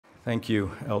Thank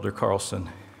you, Elder Carlson,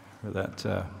 for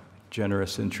that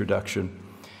generous introduction.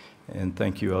 And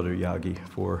thank you, Elder Yagi,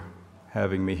 for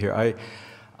having me here.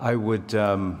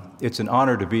 It's an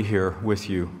honor to be here with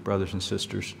you, brothers and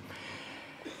sisters.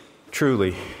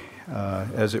 Truly,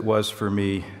 as it was for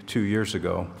me 2 years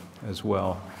ago as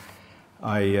well.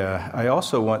 I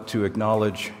also want to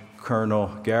acknowledge Colonel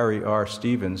Gary R.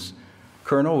 Stevens.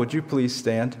 Colonel, would you please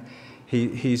stand?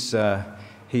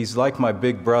 He's like my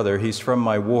big brother. He's from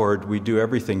my ward. We do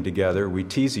everything together. We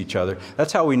tease each other.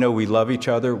 That's how we know we love each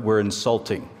other. We're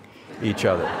insulting each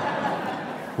other.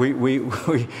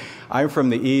 I'm from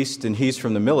the East and he's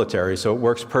from the military, so it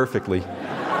works perfectly.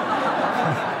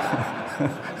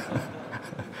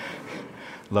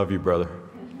 Love you, brother.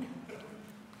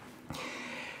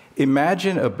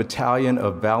 Imagine a battalion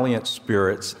of valiant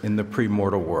spirits in the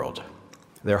premortal world.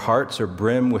 Their hearts are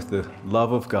brim with the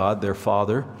love of God, their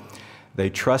Father. They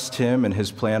trust Him and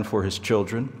His plan for His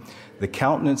children. The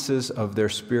countenances of their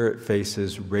spirit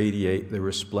faces radiate the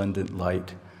resplendent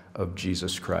light of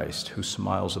Jesus Christ, who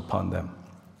smiles upon them.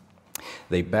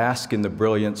 They bask in the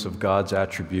brilliance of God's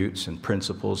attributes and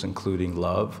principles, including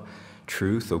love,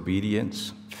 truth,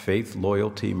 obedience, faith,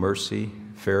 loyalty, mercy,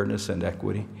 fairness, and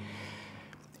equity.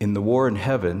 In the war in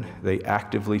heaven, they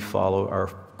actively follow our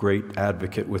great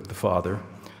advocate with the Father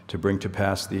to bring to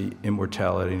pass the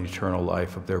immortality and eternal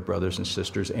life of their brothers and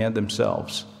sisters and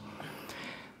themselves.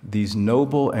 These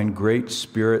noble and great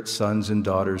spirit sons and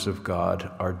daughters of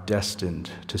God are destined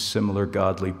to similar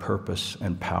godly purpose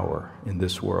and power in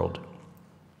this world.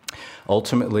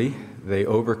 Ultimately, they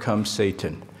overcome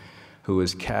Satan, who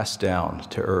is cast down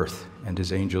to earth, and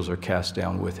his angels are cast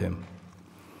down with him.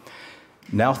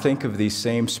 Now think of these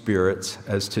same spirits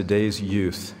as today's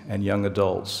youth and young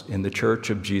adults in the Church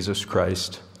of Jesus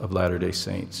Christ of Latter-day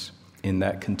Saints in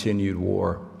that continued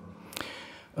war.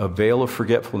 A veil of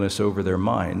forgetfulness over their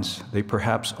minds, they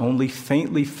perhaps only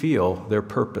faintly feel their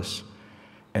purpose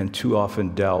and too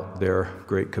often doubt their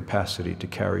great capacity to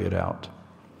carry it out.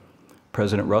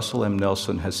 President Russell M.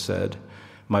 Nelson has said,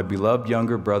 "My beloved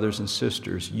younger brothers and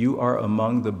sisters, you are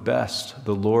among the best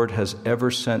the Lord has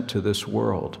ever sent to this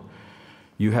world.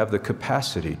 You have the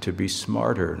capacity to be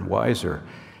smarter and wiser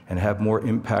and have more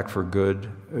impact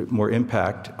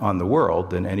on the world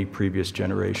than any previous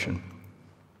generation."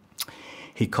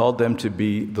 He called them to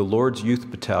be the Lord's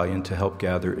youth battalion to help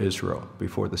gather Israel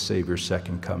before the Savior's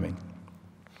second coming.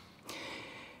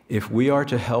 If we are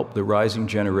to help the rising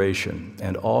generation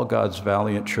and all God's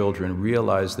valiant children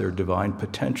realize their divine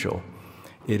potential,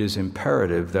 it is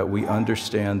imperative that we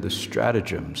understand the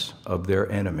stratagems of their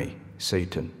enemy,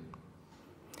 Satan.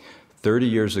 30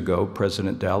 years ago,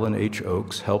 President Dallin H.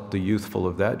 Oaks helped the youthful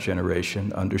of that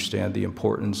generation understand the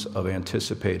importance of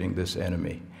anticipating this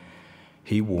enemy.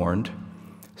 He warned,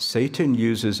 "Satan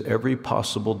uses every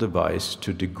possible device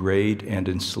to degrade and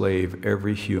enslave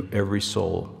every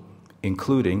soul,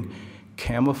 including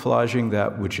camouflaging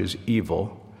that which is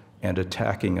evil and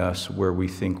attacking us where we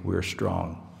think we're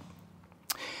strong."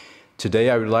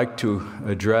 Today, I would like to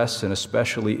address an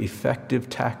especially effective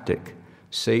tactic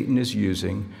Satan is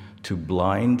using to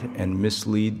blind and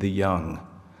mislead the young,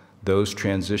 those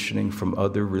transitioning from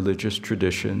other religious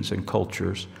traditions and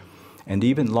cultures, and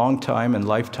even longtime and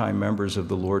lifetime members of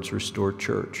the Lord's restored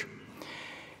church.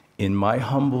 In my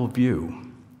humble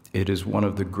view, it is one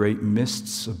of the great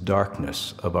mists of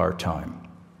darkness of our time.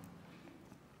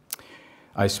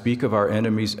 I speak of our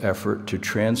enemy's effort to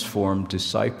transform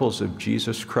disciples of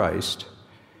Jesus Christ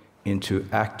into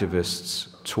activists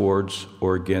towards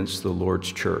or against the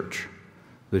Lord's church,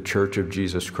 the Church of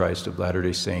Jesus Christ of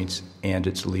Latter-day Saints and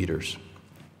its leaders.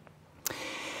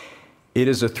 It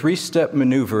is a three-step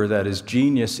maneuver that is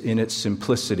genius in its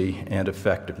simplicity and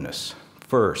effectiveness.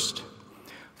 First,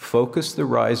 focus the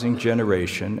rising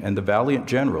generation and the valiant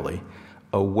generally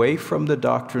away from the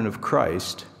doctrine of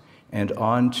Christ and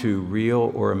onto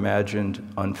real or imagined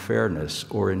unfairness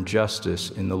or injustice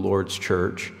in the Lord's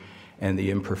church and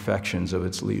the imperfections of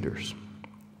its leaders.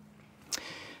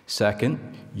 Second,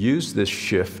 use this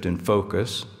shift in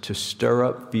focus to stir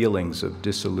up feelings of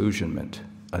disillusionment,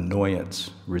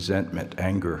 annoyance, resentment,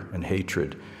 anger, and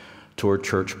hatred toward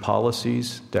church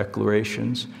policies,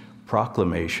 declarations,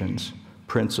 proclamations,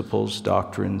 principles,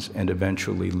 doctrines, and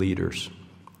eventually leaders.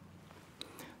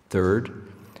 Third,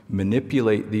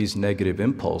 manipulate these negative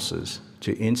impulses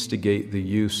to instigate the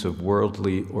use of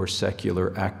worldly or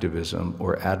secular activism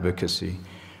or advocacy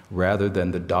rather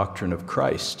than the doctrine of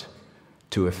Christ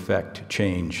to effect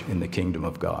change in the kingdom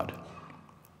of God.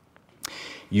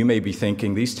 You may be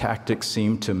thinking these tactics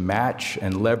seem to match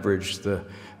and leverage the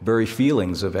very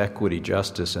feelings of equity,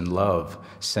 justice, and love,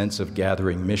 sense of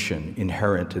gathering mission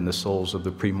inherent in the souls of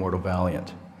the premortal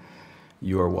valiant.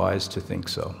 You are wise to think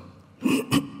so.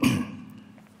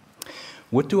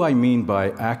 What do I mean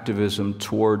by activism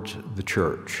toward the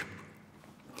church?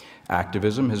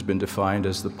 Activism has been defined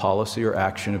as the policy or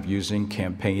action of using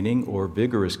campaigning or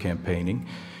vigorous campaigning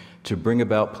to bring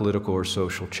about political or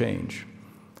social change,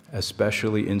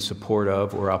 especially in support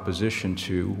of or opposition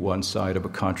to one side of a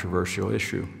controversial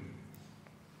issue.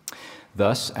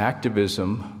 Thus,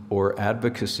 activism or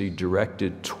advocacy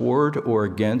directed toward or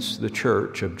against the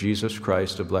Church of Jesus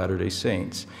Christ of Latter-day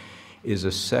Saints is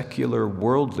a secular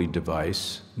worldly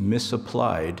device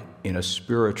misapplied in a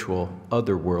spiritual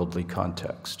otherworldly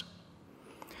context.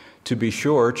 To be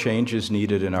sure, change is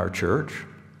needed in our church.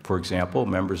 For example,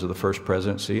 members of the First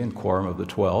Presidency and Quorum of the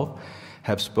 12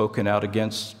 have spoken out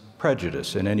against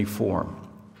prejudice in any form.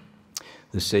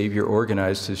 The Savior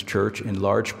organized his church in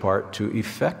large part to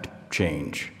effect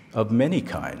change of many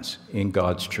kinds in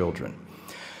God's children.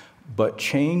 But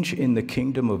change in the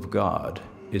kingdom of God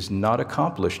is not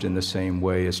accomplished in the same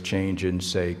way as change in,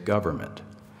 say, government.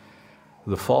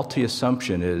 The faulty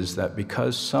assumption is that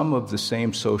because some of the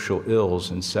same social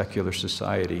ills in secular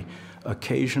society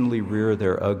occasionally rear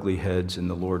their ugly heads in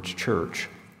the Lord's church,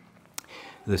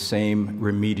 the same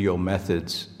remedial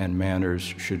methods and manners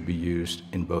should be used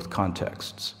in both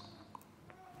contexts.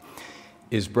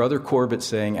 Is Brother Corbitt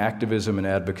saying activism and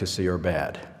advocacy are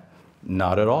bad?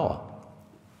 Not at all.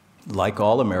 Like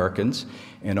all Americans,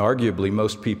 and arguably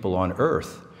most people on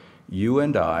earth, you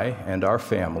and I and our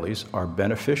families are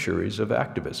beneficiaries of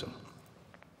activism.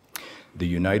 The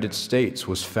United States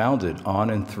was founded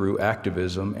on and through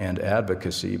activism and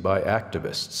advocacy by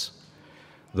activists.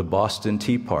 The Boston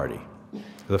Tea Party,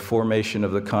 the formation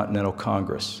of the Continental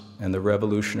Congress, and the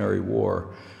Revolutionary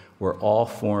War were all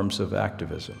forms of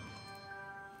activism.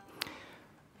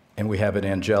 And we have an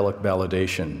angelic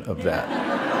validation of that.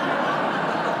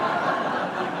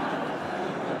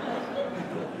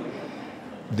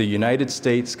 The United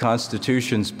States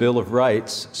Constitution's Bill of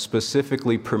Rights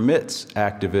specifically permits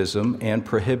activism and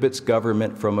prohibits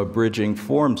government from abridging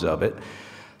forms of it,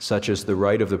 such as the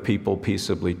right of the people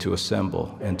peaceably to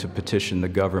assemble and to petition the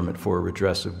government for a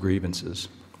redress of grievances.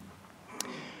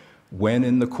 When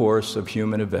in the course of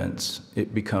human events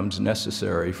it becomes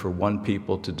necessary for one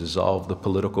people to dissolve the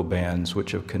political bands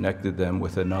which have connected them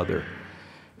with another,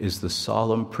 is the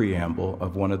solemn preamble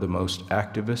of one of the most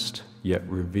activist, yet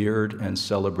revered and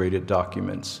celebrated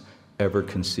documents ever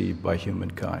conceived by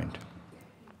humankind.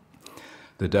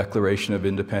 The Declaration of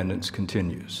Independence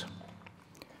continues.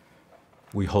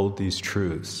 We hold these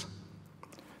truths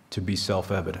to be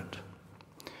self-evident,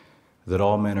 that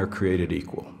all men are created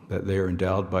equal, that they are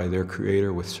endowed by their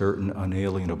Creator with certain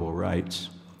unalienable rights,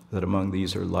 that among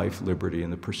these are life, liberty,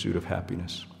 and the pursuit of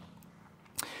happiness.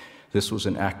 This was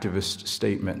an activist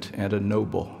statement, and a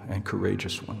noble and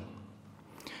courageous one.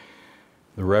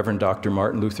 The Reverend Dr.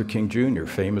 Martin Luther King Jr.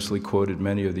 famously quoted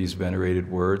many of these venerated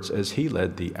words as he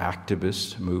led the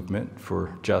activist movement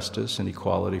for justice and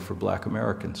equality for Black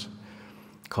Americans.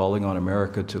 Calling on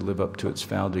America to live up to its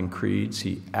founding creeds,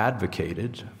 he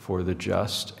advocated for the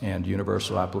just and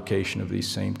universal application of these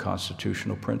same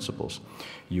constitutional principles.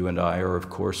 You and I are, of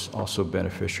course, also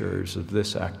beneficiaries of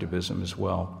this activism as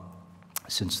well,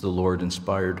 since the Lord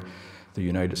inspired the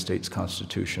United States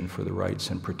Constitution for the rights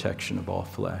and protection of all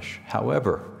flesh.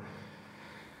 However,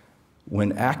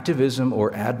 when activism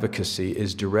or advocacy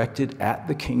is directed at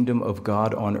the kingdom of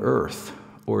God on earth,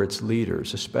 or its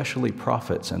leaders, especially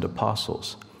prophets and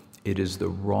apostles, it is the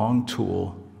wrong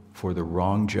tool for the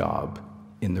wrong job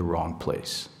in the wrong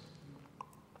place.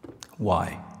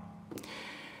 Why?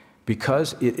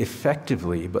 Because it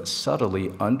effectively but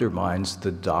subtly undermines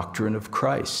the doctrine of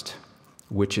Christ,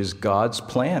 which is God's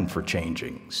plan for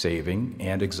changing, saving,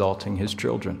 and exalting his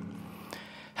children.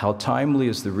 How timely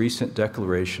is the recent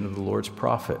declaration of the Lord's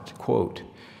prophet, quote,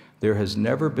 "There has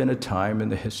never been a time in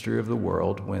the history of the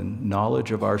world when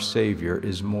knowledge of our Savior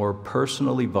is more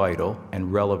personally vital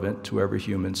and relevant to every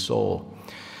human soul.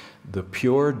 The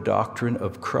pure doctrine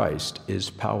of Christ is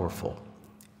powerful.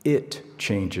 It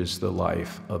changes the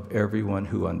life of everyone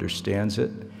who understands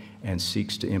it and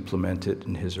seeks to implement it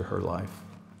in his or her life."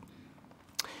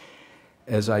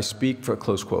 As I speak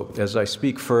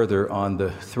further on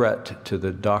the threat to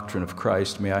the doctrine of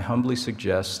Christ, may I humbly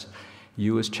suggest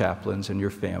you as chaplains and your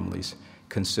families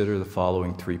consider the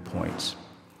following 3 points.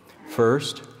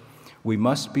 First, we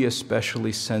must be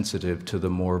especially sensitive to the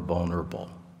more vulnerable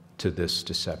to this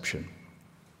deception.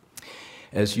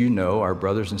 As you know, our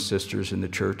brothers and sisters in the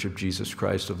Church of Jesus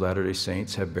Christ of Latter-day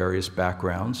Saints have various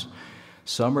backgrounds.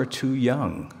 Some are too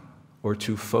young or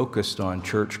too focused on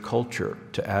church culture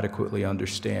to adequately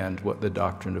understand what the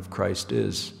doctrine of Christ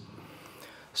is.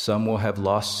 Some will have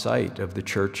lost sight of the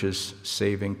church's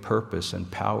saving purpose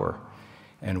and power,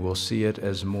 and will see it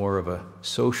as more of a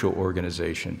social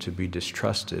organization to be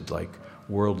distrusted, like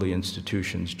worldly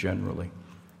institutions generally.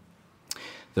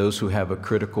 Those who have a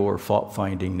critical or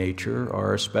fault-finding nature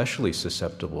are especially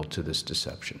susceptible to this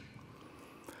deception.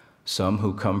 Some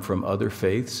who come from other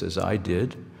faiths, as I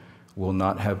did, will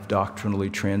not have doctrinally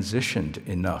transitioned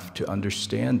enough to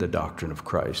understand the doctrine of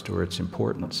Christ or its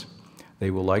importance.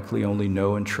 They will likely only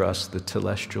know and trust the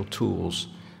telestial tools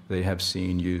they have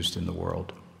seen used in the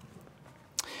world.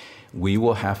 We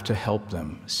will have to help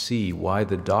them see why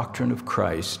the doctrine of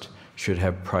Christ should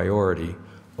have priority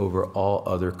over all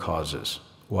other causes,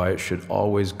 why it should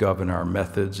always govern our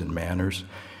methods and manners,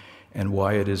 and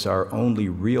why it is our only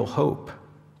real hope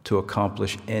to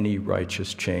accomplish any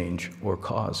righteous change or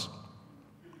cause.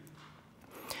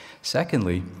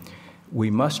 Secondly,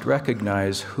 we must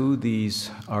recognize who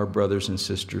these our brothers and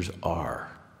sisters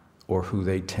are, or who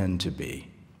they tend to be.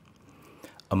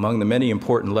 Among the many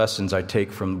important lessons I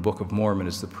take from the Book of Mormon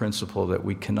is the principle that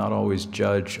we cannot always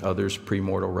judge others'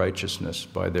 premortal righteousness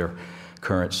by their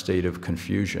current state of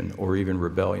confusion or even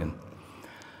rebellion.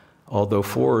 Although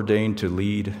foreordained to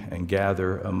lead and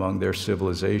gather among their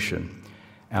civilization,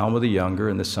 Alma the Younger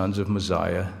and the sons of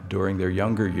Mosiah, during their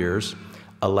younger years,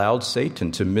 allowed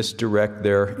Satan to misdirect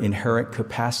their inherent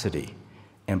capacity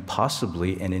and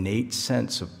possibly an innate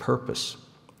sense of purpose.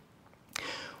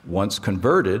 Once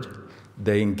converted,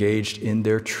 they engaged in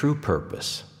their true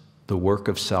purpose, the work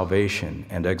of salvation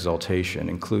and exaltation,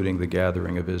 including the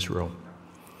gathering of Israel.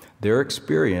 Their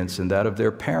experience and that of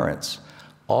their parents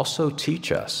also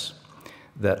teach us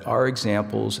that our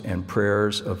examples and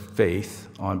prayers of faith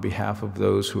on behalf of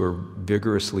those who are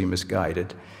vigorously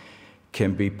misguided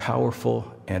can be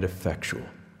powerful and effectual.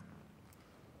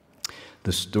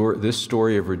 This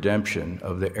story of redemption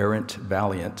of the errant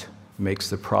valiant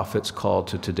makes the prophet's call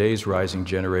to today's rising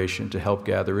generation to help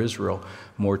gather Israel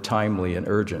more timely and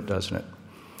urgent, doesn't it?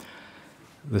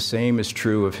 The same is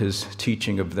true of his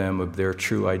teaching of them of their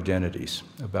true identities,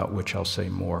 about which I'll say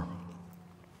more.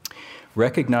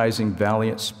 Recognizing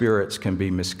valiant spirits can be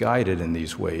misguided in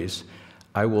these ways,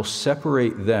 I will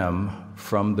separate them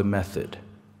from the method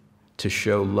to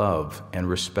show love and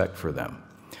respect for them.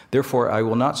 Therefore, I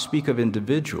will not speak of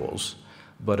individuals,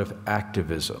 but of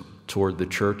activism toward the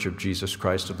Church of Jesus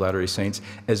Christ of Latter-day Saints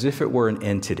as if it were an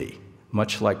entity,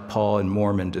 much like Paul and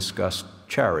Mormon discussed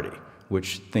charity,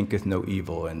 which thinketh no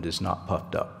evil and is not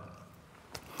puffed up.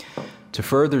 To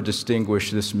further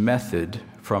distinguish this method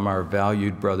from our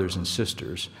valued brothers and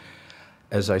sisters,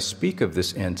 as I speak of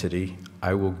this entity,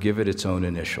 I will give it its own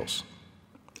initials,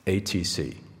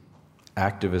 ATC,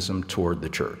 Activism toward the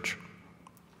Church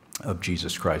of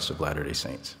Jesus Christ of Latter-day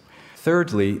Saints.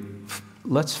 Thirdly,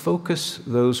 let's focus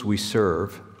those we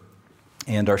serve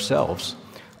and ourselves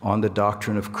on the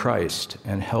doctrine of Christ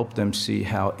and help them see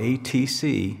how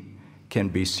ATC can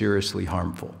be seriously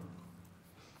harmful.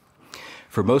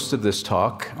 For most of this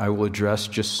talk, I will address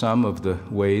just some of the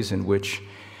ways in which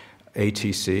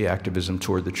ATC, Activism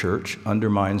toward the Church,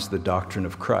 undermines the doctrine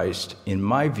of Christ, in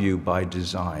my view, by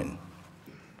design.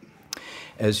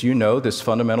 As you know, this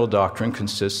fundamental doctrine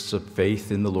consists of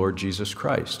faith in the Lord Jesus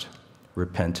Christ,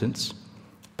 repentance,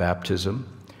 baptism,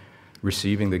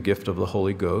 receiving the gift of the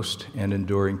Holy Ghost, and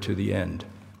enduring to the end.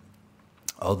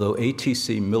 Although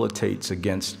ATC militates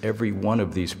against every one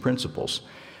of these principles,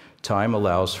 time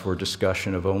allows for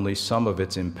discussion of only some of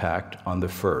its impact on the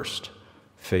first,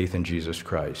 faith in Jesus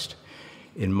Christ.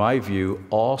 In my view,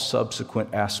 all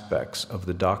subsequent aspects of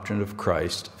the doctrine of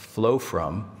Christ flow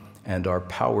from and are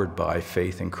powered by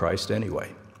faith in Christ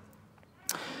anyway.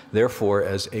 Therefore,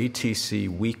 as ATC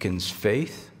weakens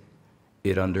faith,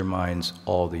 it undermines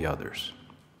all the others.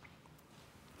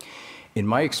 In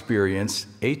my experience,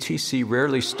 ATC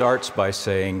rarely starts by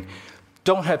saying,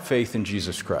 "Don't have faith in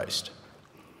Jesus Christ."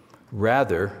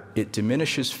 Rather, it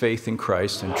diminishes faith in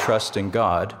Christ and trust in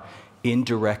God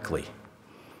indirectly.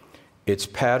 Its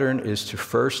pattern is to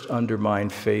first undermine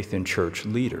faith in church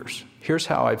leaders. Here's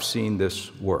how I've seen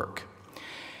this work.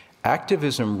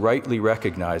 Activism rightly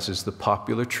recognizes the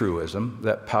popular truism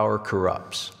that power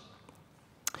corrupts.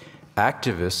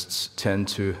 Activists tend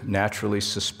to naturally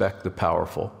suspect the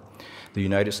powerful. The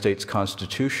United States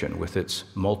Constitution, with its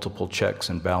multiple checks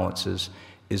and balances,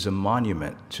 is a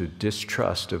monument to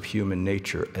distrust of human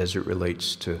nature as it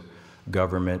relates to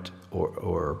government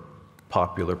or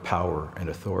popular power and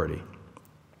authority.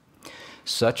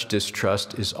 Such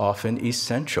distrust is often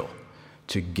essential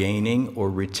to gaining or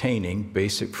retaining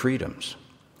basic freedoms.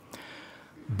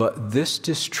 But this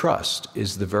distrust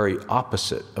is the very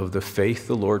opposite of the faith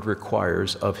the Lord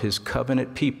requires of his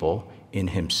covenant people in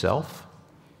himself,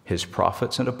 his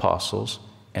prophets and apostles,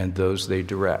 and those they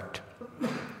direct.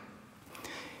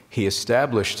 He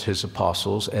established his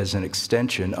apostles as an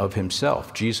extension of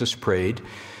himself. Jesus prayed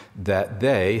that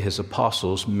they, his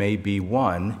apostles, may be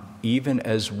one, even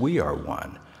as we are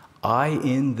one, I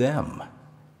in them,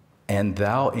 and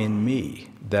thou in me,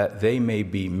 that they may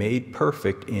be made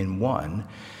perfect in one,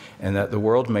 and that the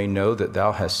world may know that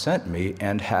thou hast sent me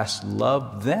and hast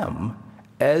loved them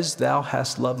as thou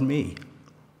hast loved me.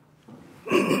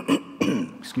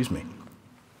 Excuse me.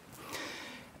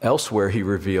 Elsewhere he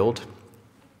revealed,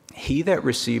 he that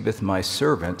receiveth my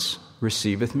servants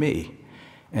receiveth me,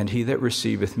 and he that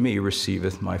receiveth me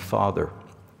receiveth my Father.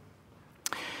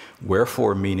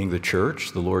 Wherefore, meaning the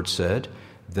church, the Lord said,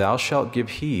 thou shalt give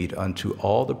heed unto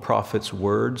all the prophets'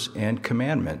 words and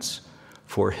commandments,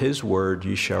 for his word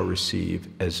ye shall receive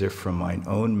as if from mine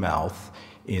own mouth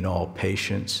in all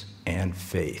patience and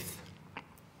faith.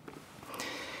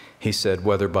 He said,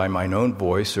 whether by mine own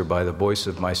voice or by the voice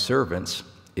of my servants,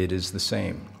 it is the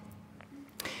same.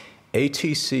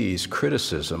 ATC's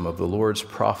criticism of the Lord's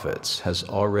prophets has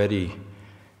already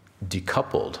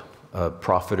decoupled a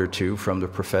prophet or two from the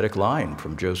prophetic line,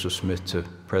 from Joseph Smith to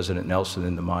President Nelson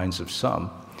in the minds of some,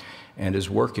 and is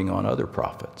working on other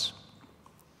prophets.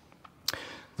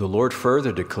 The Lord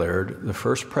further declared the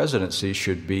first presidency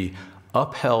should be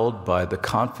upheld by the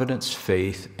confidence,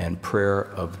 faith, and prayer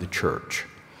of the church.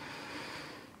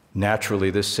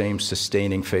 Naturally, this same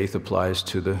sustaining faith applies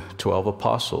to the 12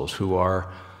 apostles who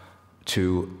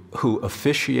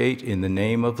officiate in the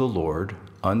name of the Lord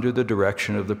under the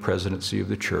direction of the presidency of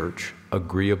the church,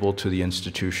 agreeable to the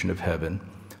institution of heaven,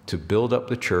 to build up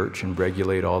the church and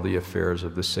regulate all the affairs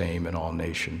of the same in all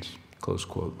nations. Close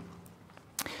quote.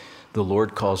 The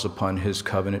Lord calls upon his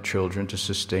covenant children to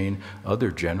sustain other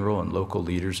general and local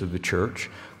leaders of the church,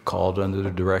 called under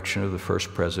the direction of the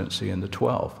first presidency and the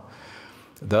 12.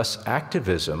 Thus,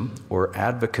 activism or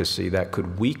advocacy that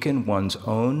could weaken one's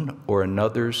own or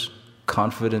another's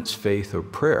confidence, faith, or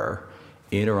prayer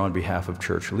in or on behalf of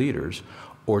church leaders,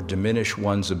 or diminish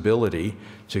one's ability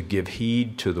to give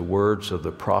heed to the words of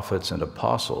the prophets and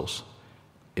apostles,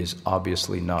 is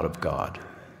obviously not of God.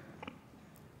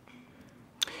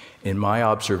 In my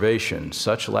observation,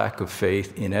 such lack of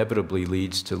faith inevitably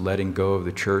leads to letting go of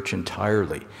the church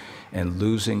entirely and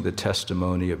losing the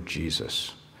testimony of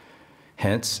Jesus.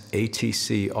 Hence,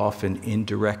 ATC often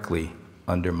indirectly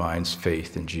undermines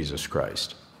faith in Jesus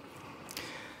Christ.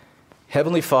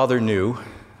 Heavenly Father knew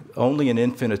only an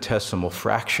infinitesimal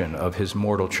fraction of his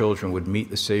mortal children would meet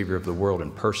the Savior of the world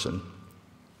in person.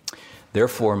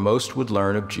 Therefore, most would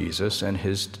learn of Jesus and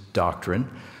his doctrine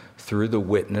through the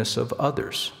witness of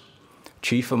others.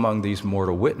 Chief among these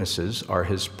mortal witnesses are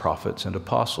his prophets and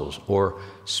apostles, or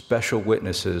special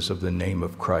witnesses of the name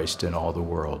of Christ in all the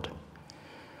world.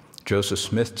 Joseph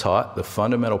Smith taught the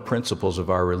fundamental principles of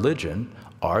our religion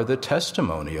are the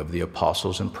testimony of the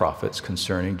apostles and prophets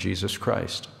concerning Jesus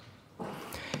Christ.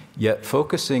 Yet,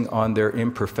 focusing on their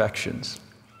imperfections,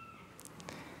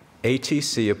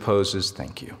 ATC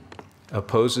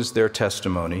opposes their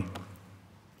testimony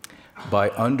by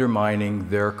undermining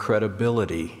their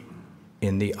credibility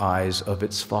in the eyes of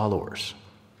its followers.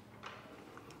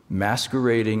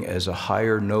 Masquerading as a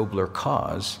higher, nobler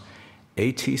cause,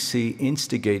 ATC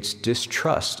instigates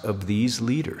distrust of these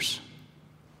leaders.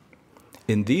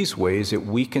 In these ways, it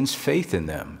weakens faith in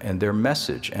them and their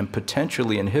message and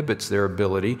potentially inhibits their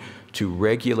ability to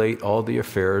regulate all the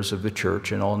affairs of the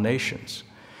church in all nations.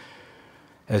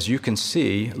 As you can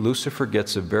see, Lucifer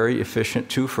gets a very efficient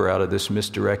twofer out of this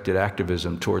misdirected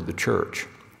activism toward the church.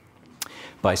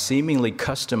 By seemingly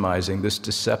customizing this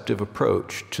deceptive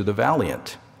approach to the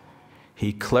valiant,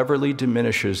 he cleverly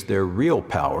diminishes their real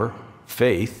power,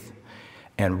 faith,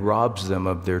 and robs them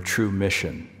of their true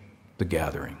mission, the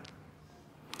gathering.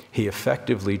 He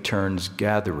effectively turns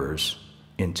gatherers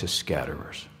into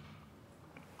scatterers.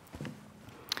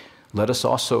 Let us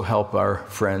also help our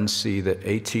friends see that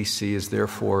ATC is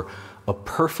therefore a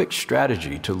perfect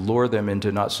strategy to lure them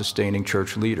into not sustaining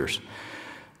church leaders.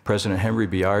 President Henry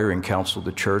B. Eyring counseled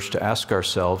the church to ask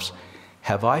ourselves,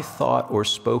 have I thought or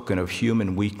spoken of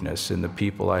human weakness in the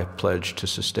people I have pledged to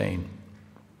sustain?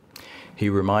 He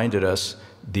reminded us,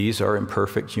 these are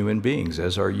imperfect human beings,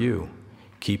 as are you.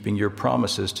 Keeping your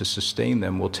promises to sustain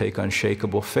them will take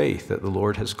unshakable faith that the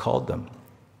Lord has called them.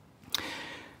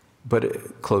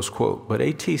 But, close quote, but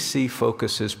ATC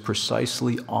focuses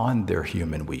precisely on their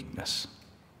human weakness.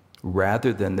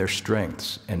 rather than their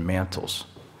strengths and mantles.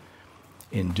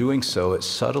 In doing so, it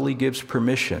subtly gives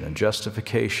permission and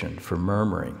justification for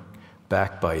murmuring,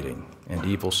 backbiting, and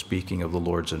evil speaking of the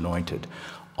Lord's anointed,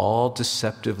 all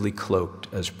deceptively cloaked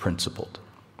as principled.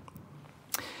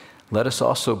 Let us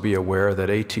also be aware that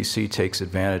ATC takes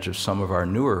advantage of some of our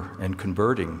newer and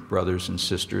converting brothers and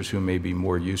sisters who may be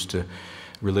more used to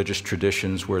religious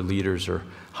traditions where leaders are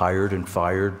hired and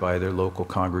fired by their local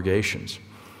congregations.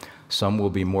 Some will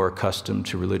be more accustomed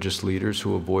to religious leaders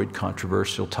who avoid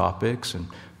controversial topics and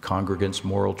congregants'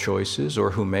 moral choices,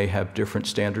 or who may have different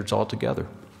standards altogether.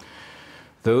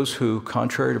 Those who,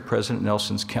 contrary to President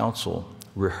Nelson's counsel,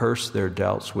 rehearse their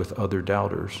doubts with other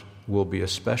doubters will be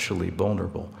especially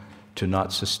vulnerable to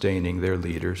not sustaining their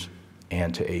leaders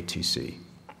and to ATC.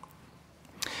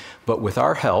 But with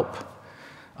our help,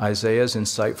 Isaiah's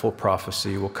insightful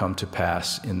prophecy will come to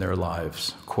pass in their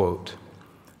lives. Quote,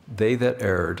 "They that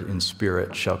erred in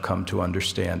spirit shall come to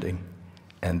understanding,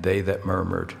 and they that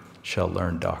murmured shall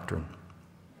learn doctrine."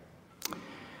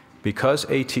 Because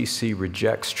ATC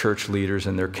rejects church leaders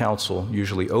and their counsel,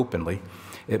 usually openly,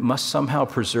 it must somehow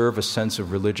preserve a sense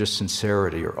of religious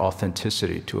sincerity or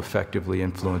authenticity to effectively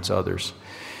influence others.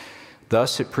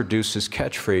 Thus, it produces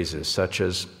catchphrases such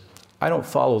as, "I don't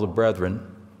follow the brethren,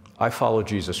 I follow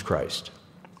Jesus Christ."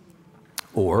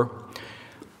 Or,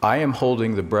 "I am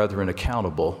holding the brethren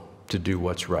accountable to do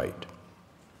what's right."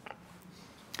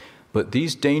 But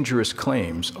these dangerous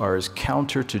claims are as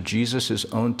counter to Jesus'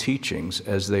 own teachings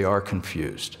as they are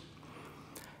confused.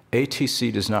 ATC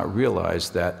does not realize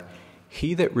that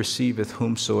 "he that receiveth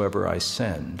whomsoever I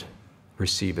send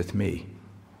receiveth me,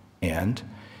 and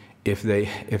if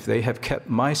they have kept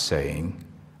my saying,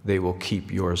 they will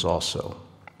keep yours also."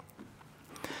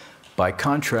 By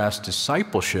contrast,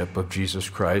 discipleship of Jesus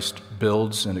Christ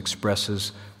builds and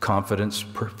expresses confidence,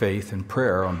 faith, and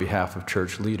prayer on behalf of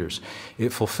church leaders.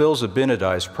 It fulfills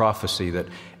Abinadi's prophecy that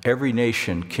every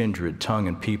nation, kindred, tongue,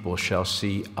 and people shall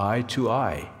see eye to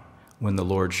eye when the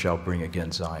Lord shall bring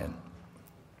again Zion.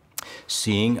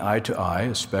 Seeing eye to eye,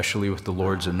 especially with the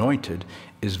Lord's anointed,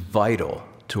 is vital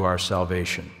to our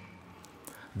salvation.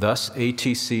 Thus,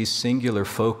 ATC's singular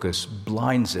focus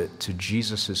blinds it to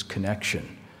Jesus'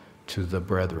 connection to the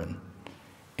brethren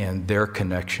and their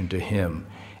connection to him,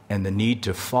 and the need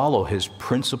to follow his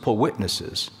principal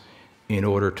witnesses in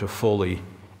order to fully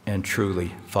and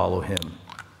truly follow him.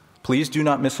 Please do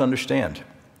not misunderstand.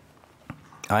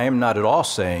 I am not at all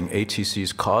saying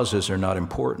ATC's causes are not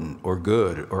important or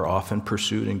good or often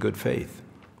pursued in good faith.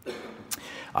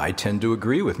 I tend to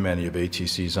agree with many of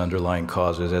ATC's underlying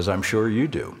causes, as I'm sure you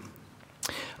do.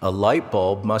 A light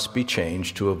bulb must be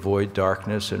changed to avoid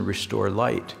darkness and restore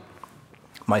light.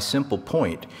 My simple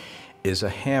point is a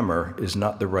hammer is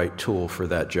not the right tool for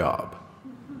that job.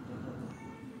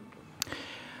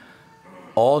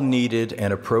 All needed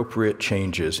and appropriate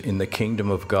changes in the kingdom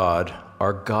of God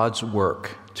are God's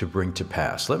work to bring to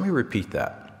pass. Let me repeat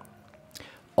that.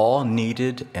 All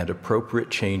needed and appropriate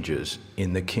changes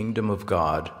in the kingdom of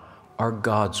God are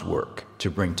God's work to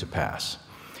bring to pass.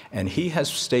 And he has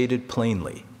stated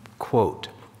plainly, quote,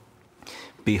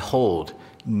 "Behold,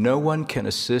 no one can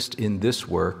assist in this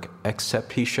work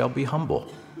except he shall be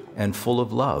humble and full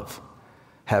of love,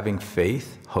 having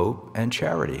faith, hope, and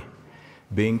charity,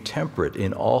 being temperate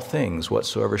in all things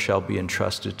whatsoever shall be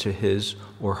entrusted to his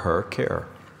or her care."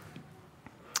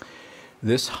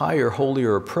 This higher,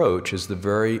 holier approach is the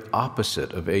very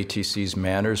opposite of ATC's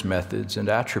manners, methods, and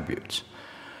attributes.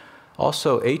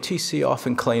 Also, ATC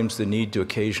often claims the need to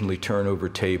occasionally turn over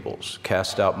tables,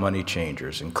 cast out money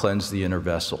changers, and cleanse the inner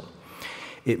vessel.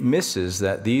 It misses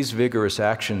that these vigorous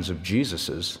actions of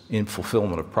Jesus's, in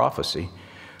fulfillment of prophecy,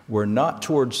 were not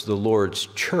towards the Lord's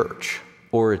church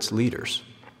or its leaders.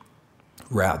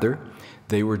 Rather,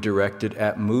 they were directed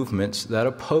at movements that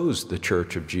opposed the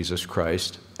church of Jesus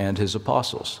Christ and his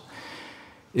apostles.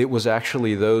 It was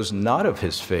actually those not of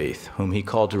his faith whom he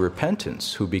called to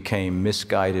repentance who became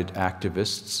misguided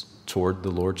activists toward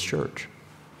the Lord's church.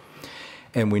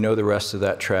 And we know the rest of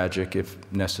that tragic, if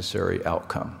necessary,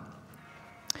 outcome.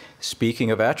 Speaking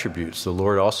of attributes, the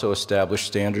Lord also established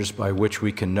standards by which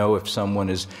we can know if someone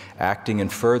is acting in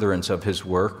furtherance of his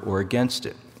work or against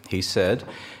it. He said,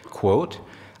 quote,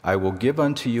 "I will give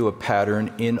unto you a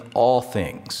pattern in all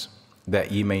things,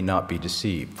 that ye may not be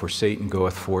deceived. For Satan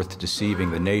goeth forth deceiving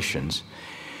the nations.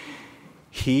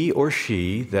 He or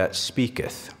she that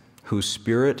speaketh, whose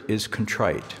spirit is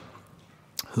contrite,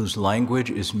 whose language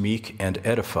is meek and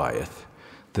edifieth,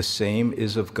 the same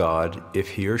is of God,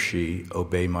 if he or she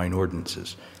obey mine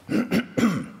ordinances."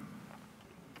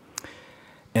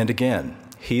 And again,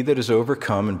 He that is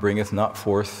overcome and bringeth not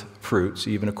forth fruits,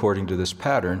 even according to this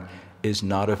pattern, is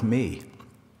not of me.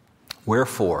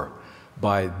 Wherefore,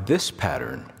 by this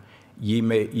pattern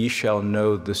ye shall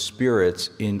know the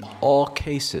spirits in all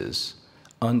cases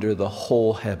under the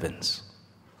whole heavens.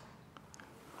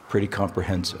 Pretty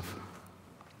comprehensive.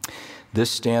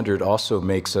 This standard also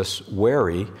makes us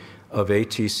wary of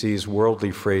ATC's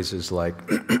worldly phrases like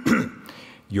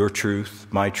your truth,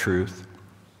 my truth,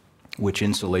 which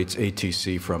insulates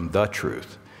ATC from the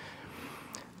truth.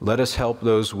 Let us help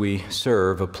those we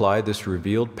serve apply this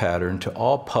revealed pattern to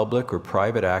all public or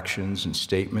private actions and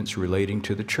statements relating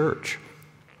to the church,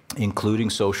 including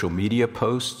social media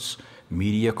posts,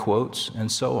 media quotes, and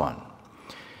so on.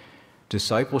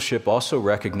 Discipleship also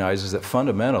recognizes that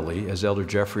fundamentally, as Elder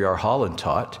Jeffrey R. Holland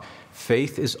taught,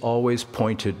 faith is always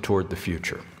pointed toward the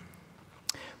future.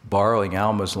 Borrowing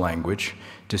Alma's language,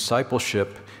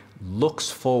 discipleship looks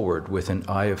forward with an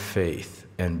eye of faith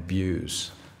and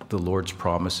views the Lord's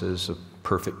promises of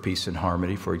perfect peace and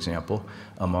harmony, for example,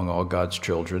 among all God's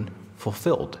children,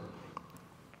 fulfilled.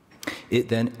 It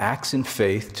then acts in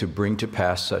faith to bring to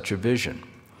pass such a vision.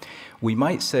 We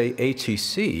might say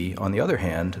ATC, on the other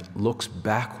hand, looks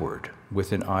backward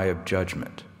with an eye of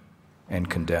judgment and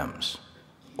condemns,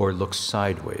 or looks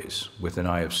sideways with an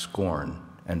eye of scorn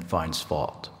and finds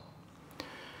fault.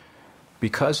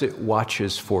 Because it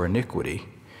watches for iniquity,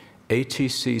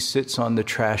 ATC sits on the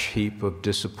trash heap of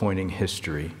disappointing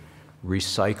history,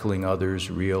 recycling others'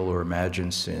 real or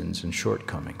imagined sins and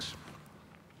shortcomings.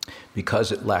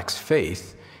 Because it lacks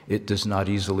faith, it does not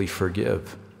easily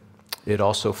forgive. It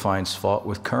also finds fault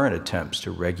with current attempts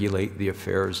to regulate the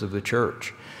affairs of the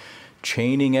church,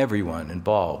 chaining everyone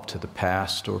involved to the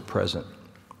past or present.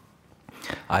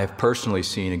 I have personally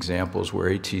seen examples where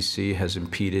ATC has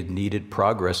impeded needed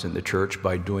progress in the church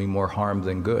by doing more harm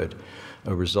than good,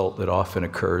 a result that often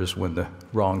occurs when the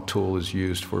wrong tool is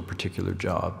used for a particular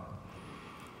job.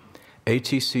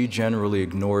 ATC generally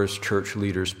ignores church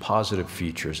leaders' positive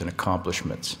features and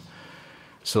accomplishments.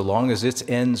 So long as its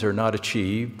ends are not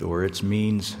achieved or its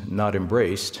means not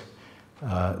embraced,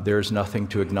 there is nothing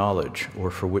to acknowledge or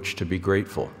for which to be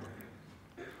grateful.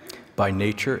 By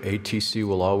nature, ATC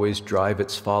will always drive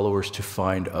its followers to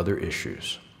find other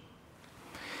issues.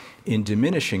 In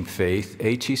diminishing faith,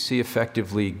 ATC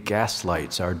effectively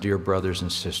gaslights our dear brothers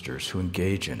and sisters who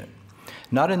engage in it,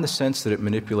 not in the sense that it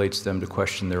manipulates them to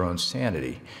question their own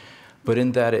sanity, but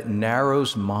in that it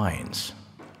narrows minds,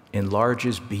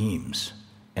 enlarges beams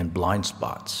and blind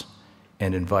spots,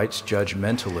 and invites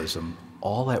judgmentalism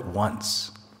all at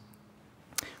once.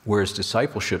 Whereas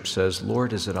discipleship says,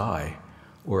 Lord, is it I?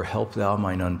 Or help thou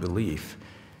mine unbelief,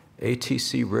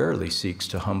 ATC rarely seeks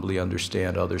to humbly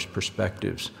understand others'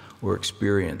 perspectives or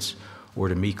experience or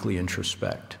to meekly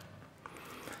introspect.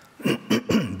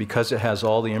 Because it has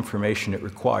all the information it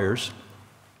requires,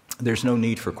 there's no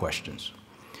need for questions.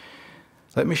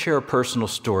 Let me share a personal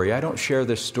story. I don't share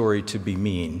this story to be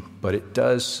mean, but it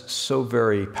does so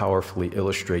very powerfully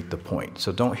illustrate the point.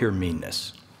 So don't hear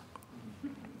meanness.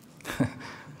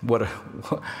 What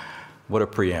a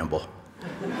preamble.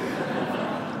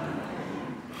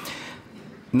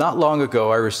 Not long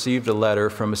ago, I received a letter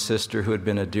from a sister who had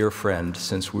been a dear friend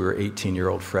since we were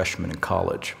 18-year-old freshmen in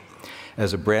college.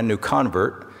 As a brand new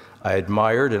convert, I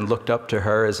admired and looked up to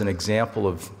her as an example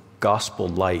of gospel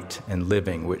light and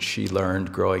living, which she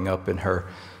learned growing up in her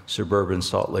suburban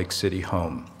Salt Lake City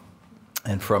home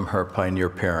and from her pioneer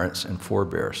parents and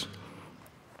forebears.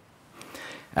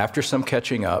 After some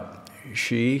catching up,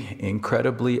 she,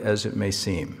 incredibly as it may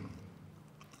seem,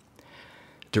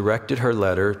 directed her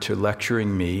letter to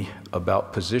lecturing me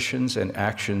about positions and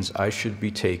actions I should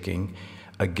be taking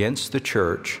against the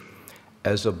church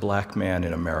as a black man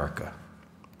in America.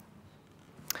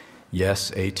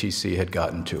 Yes, ATC had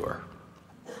gotten to her.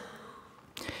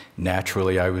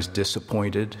 Naturally, I was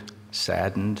disappointed,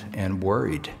 saddened, and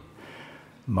worried.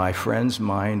 My friend's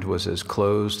mind was as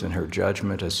closed and her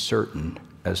judgment as certain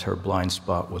as her blind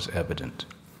spot was evident.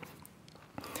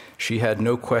 She had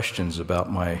no questions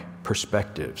about my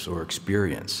perspectives or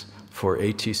experience, for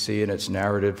ATC and its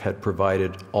narrative had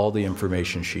provided all the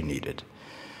information she needed.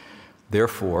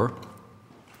 Therefore,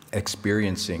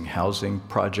 experiencing housing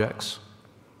projects,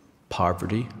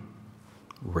 poverty,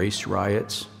 race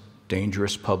riots,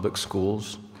 dangerous public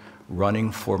schools,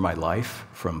 running for my life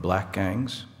from black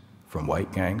gangs, from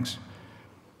white gangs,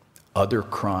 other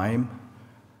crime,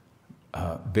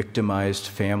 victimized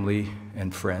family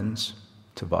and friends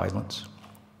to violence,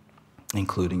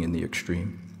 including in the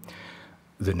extreme,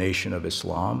 the Nation of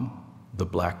Islam, the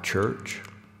black church,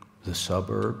 the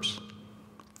suburbs,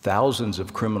 thousands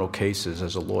of criminal cases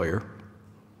as a lawyer,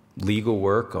 legal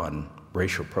work on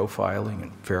racial profiling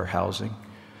and fair housing.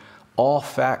 All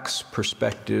facts,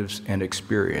 perspectives, and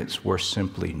experience were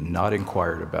simply not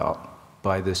inquired about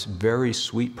by this very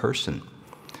sweet person.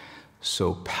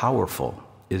 So powerful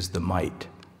is the might,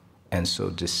 and so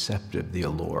deceptive the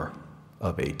allure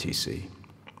of ATC.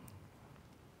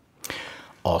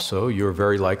 Also, you're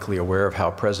very likely aware of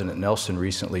how President Nelson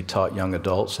recently taught young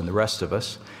adults and the rest of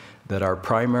us that our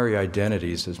primary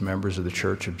identities as members of the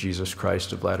Church of Jesus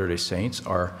Christ of Latter-day Saints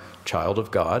are child of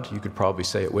God, you could probably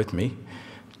say it with me,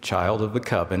 child of the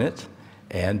covenant,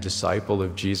 and disciple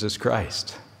of Jesus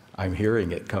Christ. I'm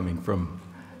hearing it coming from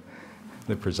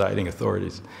the presiding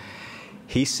authorities.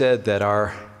 He said that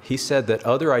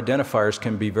other identifiers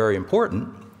can be very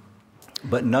important,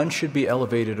 but none should be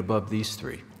elevated above these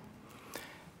three.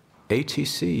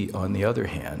 ATC, on the other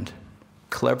hand,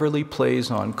 cleverly plays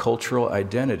on cultural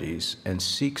identities and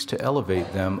seeks to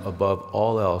elevate them above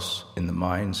all else in the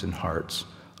minds and hearts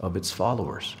of its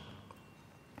followers.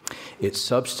 It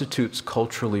substitutes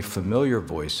culturally familiar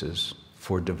voices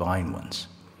for divine ones.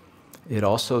 It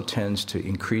also tends to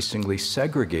increasingly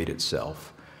segregate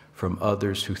itself from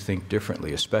others who think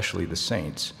differently, especially the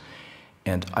saints,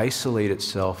 and isolate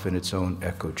itself in its own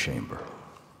echo chamber.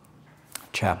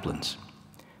 Chaplains,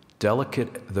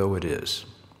 delicate though it is,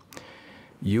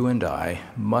 you and I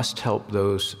must help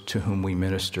those to whom we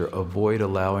minister avoid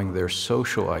allowing their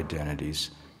social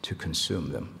identities to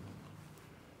consume them.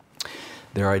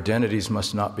 Their identities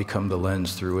must not become the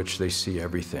lens through which they see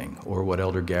everything, or what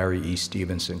Elder Gary E.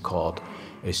 Stevenson called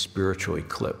a spiritual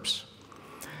eclipse.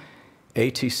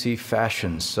 ATC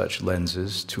fashions such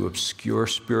lenses to obscure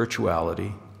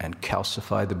spirituality and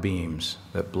calcify the beams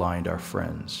that blind our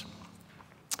friends.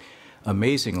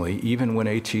 Amazingly, even when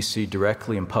ATC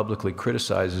directly and publicly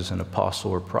criticizes an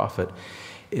apostle or prophet,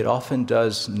 it often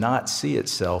does not see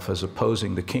itself as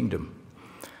opposing the kingdom.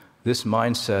 This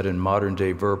mindset and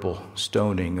modern-day verbal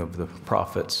stoning of the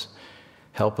prophets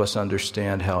help us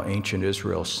understand how ancient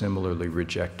Israel similarly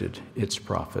rejected its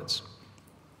prophets.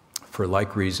 For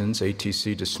like reasons,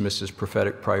 ATC dismisses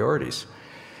prophetic priorities.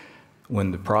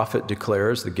 When the prophet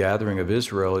declares the gathering of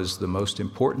Israel is the most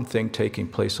important thing taking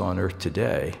place on earth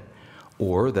today,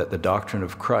 or that the doctrine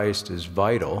of Christ is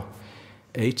vital,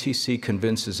 ATC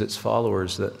convinces its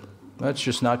followers that that's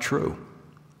just not true.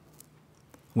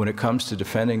 When it comes to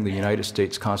defending the United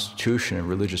States Constitution and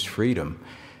religious freedom,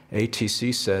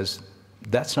 ATC says,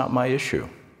 that's not my issue.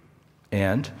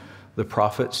 And the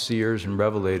prophets, seers, and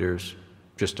revelators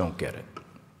just don't get it.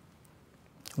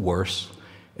 Worse,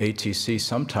 ATC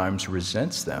sometimes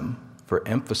resents them for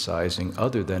emphasizing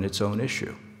other than its own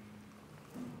issue.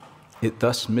 It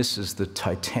thus misses the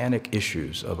titanic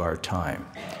issues of our time.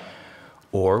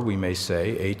 Or we may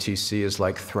say ATC is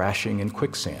like thrashing in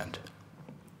quicksand.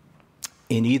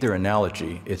 In either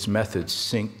analogy, its methods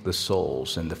sink the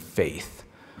souls and the faith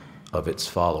of its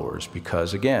followers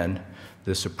because, again,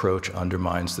 this approach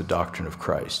undermines the doctrine of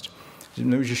Christ. Let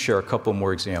me just share a couple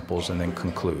more examples and then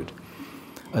conclude.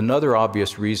 Another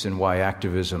obvious reason why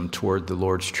activism toward the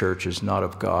Lord's church is not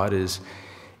of God is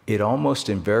it almost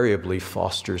invariably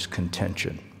fosters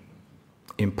contention.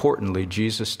 Importantly,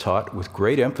 Jesus taught with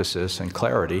great emphasis and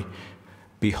clarity,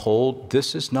 "Behold,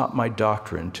 this is not my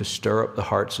doctrine to stir up the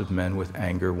hearts of men with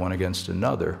anger one against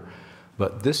another,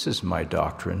 but this is my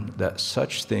doctrine that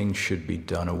such things should be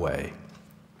done away."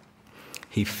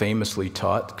 He famously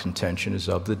taught contention is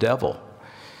of the devil.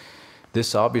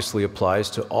 This obviously applies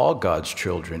to all God's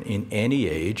children in any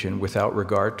age and without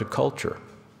regard to culture.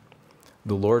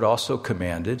 The Lord also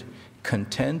commanded,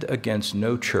 "Contend against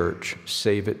no church,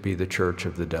 save it be the church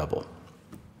of the devil."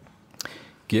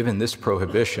 Given this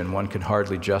prohibition, one can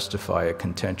hardly justify a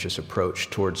contentious approach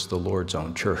towards the Lord's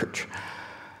own church.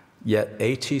 Yet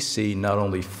ATC not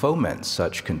only foments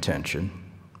such contention,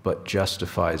 but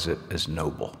justifies it as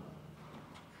noble.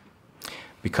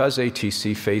 Because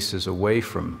ATC faces away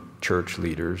from church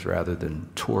leaders rather than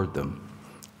toward them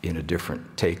in a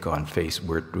different take on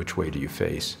which way do you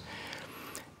face,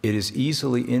 it is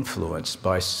easily influenced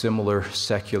by similar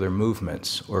secular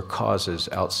movements or causes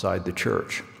outside the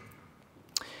church.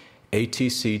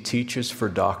 ATC teaches for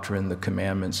doctrine the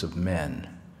commandments of men,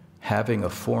 having a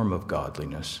form of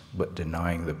godliness, but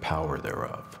denying the power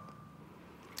thereof.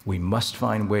 We must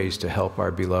find ways to help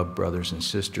our beloved brothers and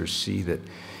sisters see that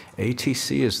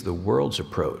ATC is the world's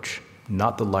approach,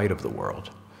 not the light of the world,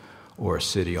 or a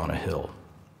city on a hill.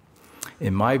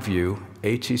 In my view,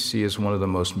 ATC is one of the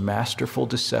most masterful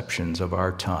deceptions of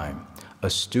our time,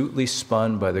 astutely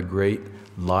spun by the great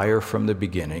liar from the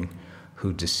beginning,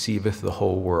 who deceiveth the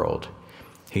whole world.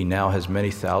 He now has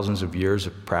many thousands of years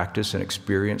of practice and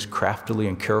experience craftily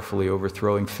and carefully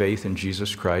overthrowing faith in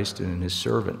Jesus Christ and in his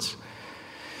servants.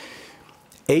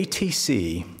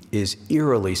 ATC is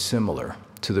eerily similar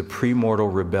to the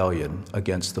premortal rebellion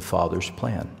against the Father's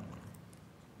plan.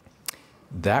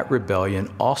 That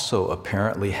rebellion also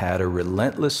apparently had a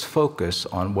relentless focus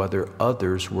on whether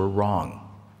others were wrong.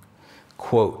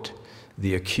 Quote,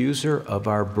 "The accuser of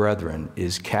our brethren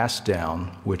is cast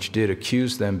down, which did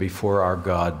accuse them before our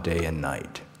God day and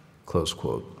night." Close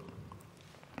quote.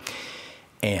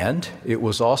 And it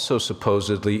was also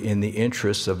supposedly in the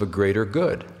interests of a greater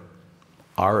good,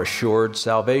 our assured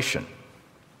salvation.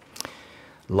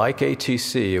 Like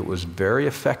ATC, it was very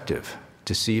effective,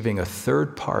 deceiving a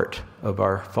third part of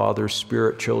our Father's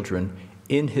spirit children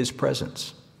in his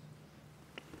presence.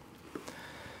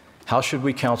 How should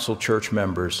we counsel church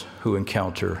members who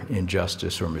encounter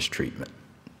injustice or mistreatment?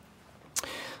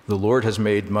 The Lord has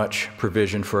made much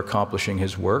provision for accomplishing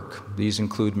his work. These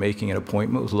include making an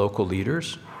appointment with local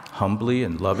leaders, humbly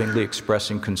and lovingly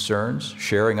expressing concerns,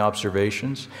 sharing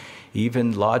observations,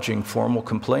 even lodging formal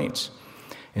complaints.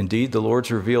 Indeed, the Lord's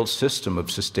revealed system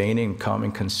of sustaining and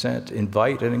calming consent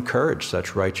invite and encourage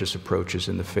such righteous approaches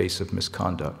in the face of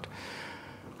misconduct.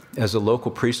 As a local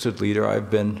priesthood leader, I've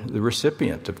been the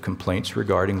recipient of complaints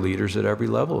regarding leaders at every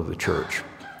level of the church.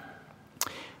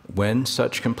 When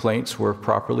such complaints were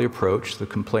properly approached, the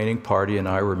complaining party and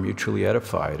I were mutually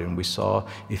edified, and we saw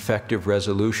effective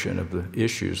resolution of the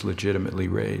issues legitimately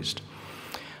raised.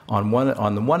 On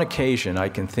the one occasion I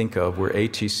can think of where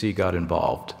ATC got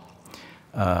involved,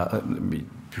 let me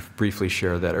briefly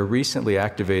share that. A recently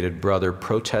activated brother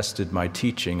protested my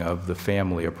teaching of the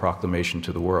family, a proclamation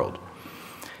to the world.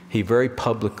 He very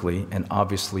publicly and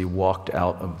obviously walked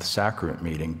out of the sacrament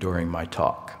meeting during my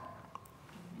talk.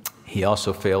 He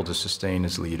also failed to sustain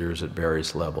his leaders at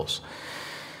various levels.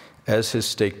 As his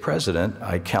stake president,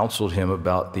 I counseled him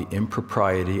about the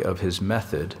impropriety of his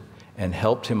method and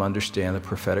helped him understand the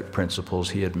prophetic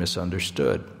principles he had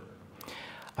misunderstood.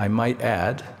 I might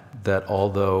add that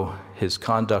although his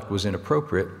conduct was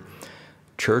inappropriate,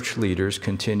 church leaders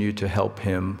continued to help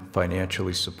him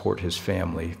financially support his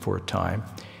family for a time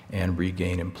and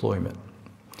regain employment.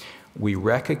 We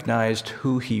recognized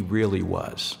who he really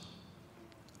was,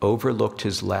 overlooked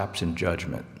his lapse in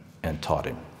judgment, and taught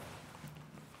him.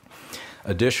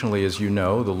 Additionally, as you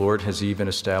know, the Lord has even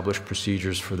established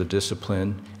procedures for the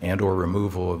discipline and or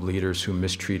removal of leaders who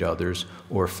mistreat others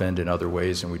or offend in other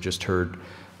ways, and we just heard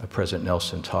President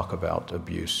Nelson talk about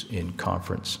abuse in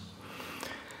conference.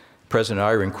 President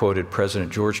Eyring quoted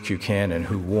President George Buchanan,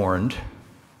 who warned,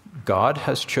 "God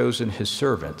has chosen his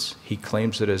servants. He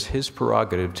claims it as his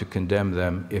prerogative to condemn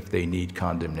them if they need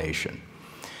condemnation.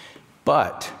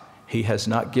 But he has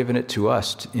not given it to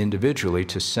us individually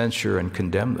to censure and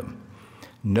condemn them.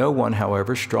 No one,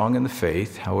 however strong in the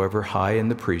faith, however high in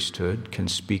the priesthood, can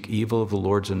speak evil of the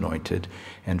Lord's anointed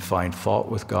and find fault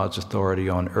with God's authority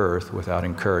on earth without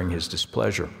incurring his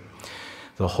displeasure.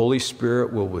 The Holy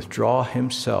Spirit will withdraw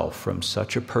himself from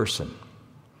such a person,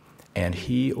 and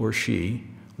he or she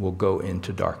will go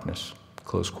into darkness."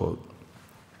 Close quote.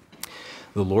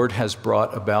 The Lord has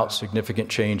brought about significant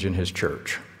change in his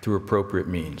church through appropriate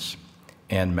means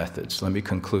and methods. Let me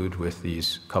conclude with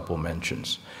these couple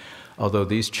mentions. Although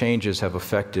these changes have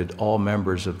affected all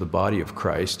members of the body of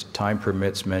Christ, time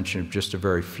permits mention of just a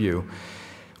very few.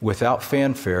 Without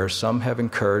fanfare, some have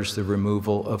encouraged the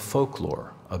removal of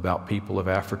folklore about people of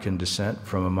African descent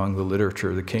from among the literature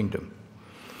of the kingdom.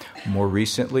 More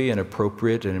recently, an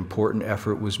appropriate and important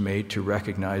effort was made to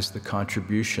recognize the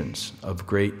contributions of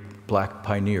great Black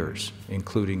pioneers,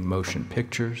 including motion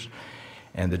pictures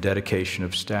and the dedication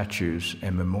of statues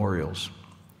and memorials.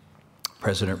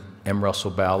 President M.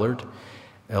 Russell Ballard,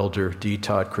 Elder D.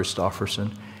 Todd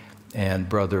Christofferson, and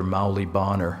Brother Mauli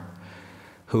Bonner,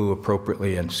 who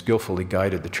appropriately and skillfully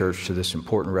guided the church to this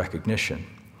important recognition,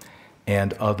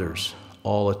 and others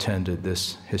all attended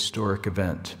this historic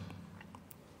event.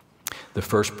 The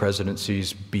First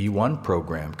Presidency's B1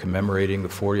 program, commemorating the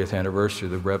 40th anniversary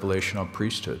of the Revelation on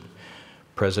Priesthood.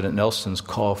 President Nelson's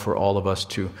call for all of us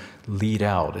to lead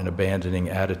out in abandoning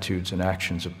attitudes and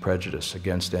actions of prejudice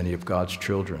against any of God's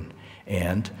children,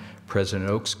 and President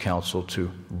Oak's counsel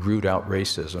to root out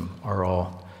racism are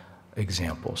all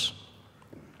examples.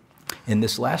 In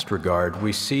this last regard,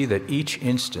 we see that each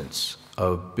instance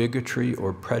of bigotry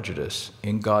or prejudice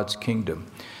in God's kingdom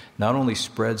not only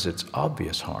spreads its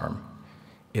obvious harm,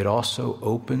 it also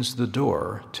opens the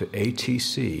door to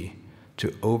ATC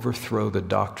to overthrow the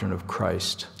doctrine of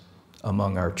Christ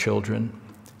among our children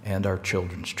and our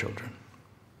children's children.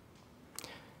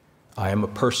 I am a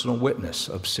personal witness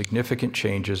of significant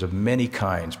changes of many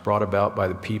kinds brought about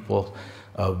by people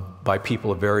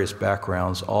of various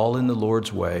backgrounds, all in the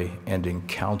Lord's way and in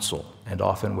counsel, and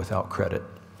often without credit.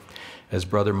 As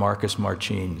Brother Marcus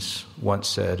Martins once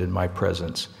said in my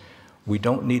presence, we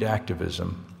don't need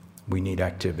activism, we need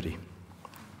activity.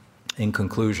 In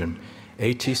conclusion,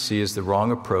 ATC is the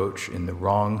wrong approach in the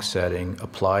wrong setting,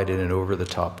 applied in an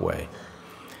over-the-top way.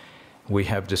 We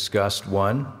have discussed,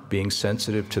 1, being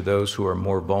sensitive to those who are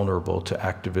more vulnerable to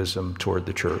activism toward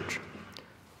the church.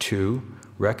 2,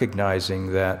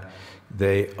 recognizing that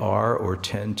they are or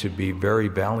tend to be very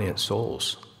valiant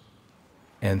souls.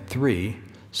 And 3,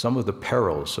 some of the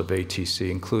perils of ATC,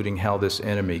 including how this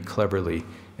enemy cleverly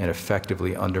and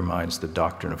effectively undermines the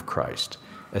doctrine of Christ,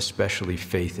 especially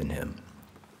faith in him.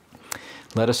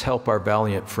 Let us help our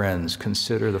valiant friends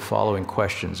consider the following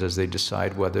questions as they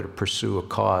decide whether to pursue a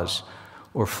cause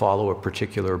or follow a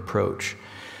particular approach.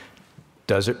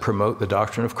 Does it promote the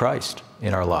doctrine of Christ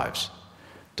in our lives?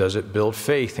 Does it build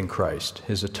faith in Christ,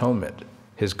 his atonement,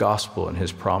 his gospel, and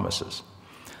his promises?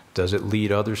 Does it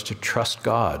lead others to trust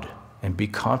God and be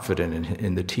confident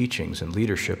in the teachings and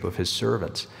leadership of his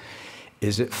servants?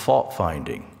 Is it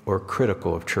fault-finding or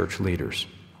critical of church leaders?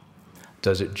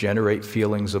 Does it generate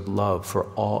feelings of love for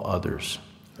all others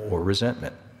or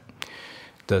resentment?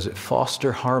 Does it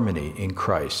foster harmony in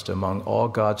Christ among all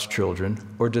God's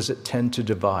children, or does it tend to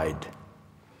divide?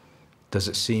 Does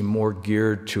it seem more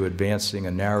geared to advancing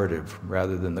a narrative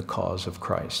rather than the cause of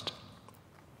Christ?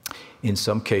 In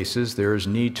some cases, there is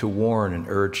need to warn and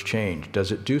urge change.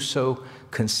 Does it do so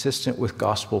consistent with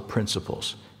gospel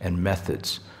principles and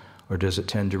methods, or does it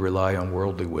tend to rely on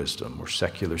worldly wisdom or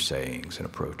secular sayings and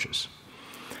approaches?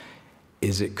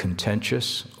 Is it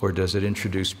contentious, or does it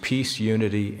introduce peace,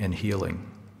 unity, and healing?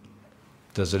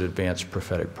 Does it advance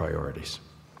prophetic priorities?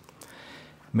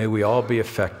 May we all be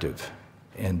effective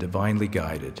and divinely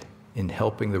guided in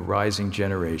helping the rising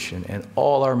generation and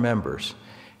all our members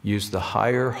use the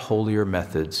higher, holier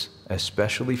methods,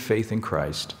 especially faith in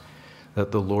Christ,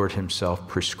 that the Lord himself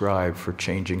prescribed for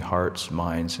changing hearts,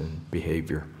 minds, and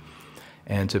behavior,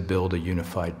 and to build a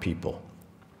unified people.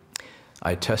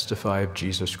 I testify of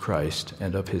Jesus Christ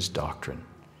and of his doctrine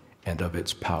and of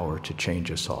its power to change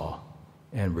us all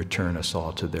and return us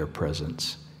all to their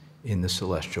presence in the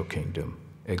celestial kingdom,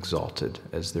 exalted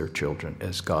as their children,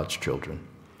 as God's children.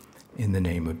 In the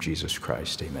name of Jesus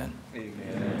Christ, amen.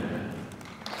 Amen.